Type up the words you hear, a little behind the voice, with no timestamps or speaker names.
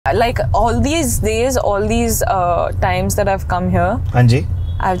like all these days, all these times that I've come here, Anji,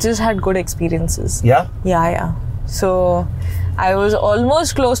 I've just had good experiences. Yeah? Yeah. So I was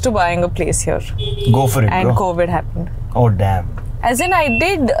almost close to buying a place here. Go for it, and bro. COVID happened. Oh, damn. As in, I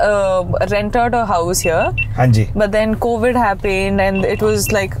did rent out a house here. Anji. But then COVID happened and it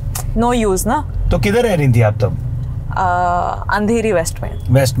was like no use, na? तो किधर रह रही थी आप तब? अंधेरी waste में.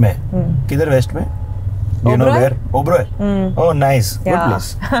 Waste में. किधर वेस्ट में? You know where? Oberoi. Oh, nice. Good place.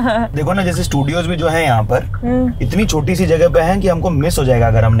 देखो ना, जैसे स्टूडियोज भी जो हैं यहाँ पर इतनी छोटी सी जगह पे हैं कि हमको मिस हो जाएगा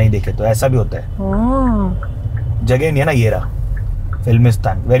अगर हम नहीं देखे, तो ऐसा भी होता है. जगह नहीं है ना, ये रहा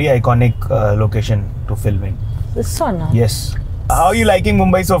Filmistaan. Very iconic location to filming. This one? Yes. How are you liking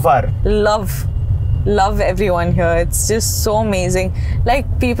Mumbai so far? Love everyone here. It's just so amazing. Like,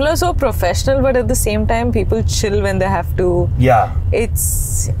 people are so professional, but at the same time, people chill when they have to. Yeah.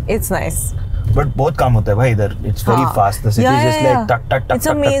 It's nice. But बहुत काम होता है भाई इधर. It's very fast. The city is just like tuck, tuck, tuck. It's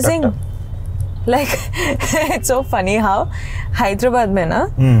amazing. Like, it's so funny how Hyderabad में ना,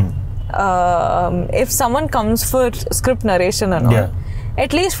 if someone comes for script narration and all,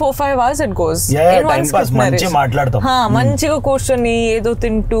 at least 4-5 hours it goes. Yeah, in one script narration. మాట్లాడతాం. మంచిగా కూర్చొని ఏదో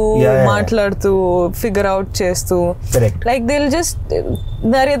తింటూ మాట్లాడుతూ figure out చేస్తూ. Correct. Like, they'll just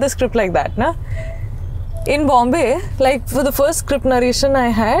narrate the script like that, na? In Bombay, like, for the first script narration I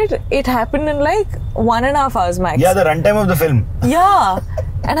had, it happened in like 1.5 hours max. Yeah, the runtime of the film. Yeah.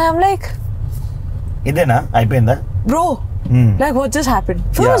 And I'm like, इधर ना అయిపోయిందా? Bro, like, what just happened?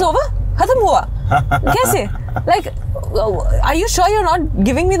 Film is over? खत्म हुआ? कैसे? Like, are you sure you're not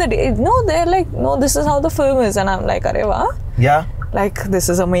giving me the day? No, they're like, no, this is how the film is. And I'm like, अरे वाह. Yeah. Like, this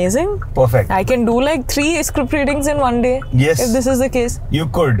is amazing. Perfect. I can do like 3 script readings in one day. Yes. If this is the case. You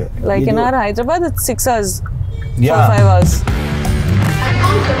could. Like, in our Hyderabad, it's 6 hours. Yeah. 4-5 hours.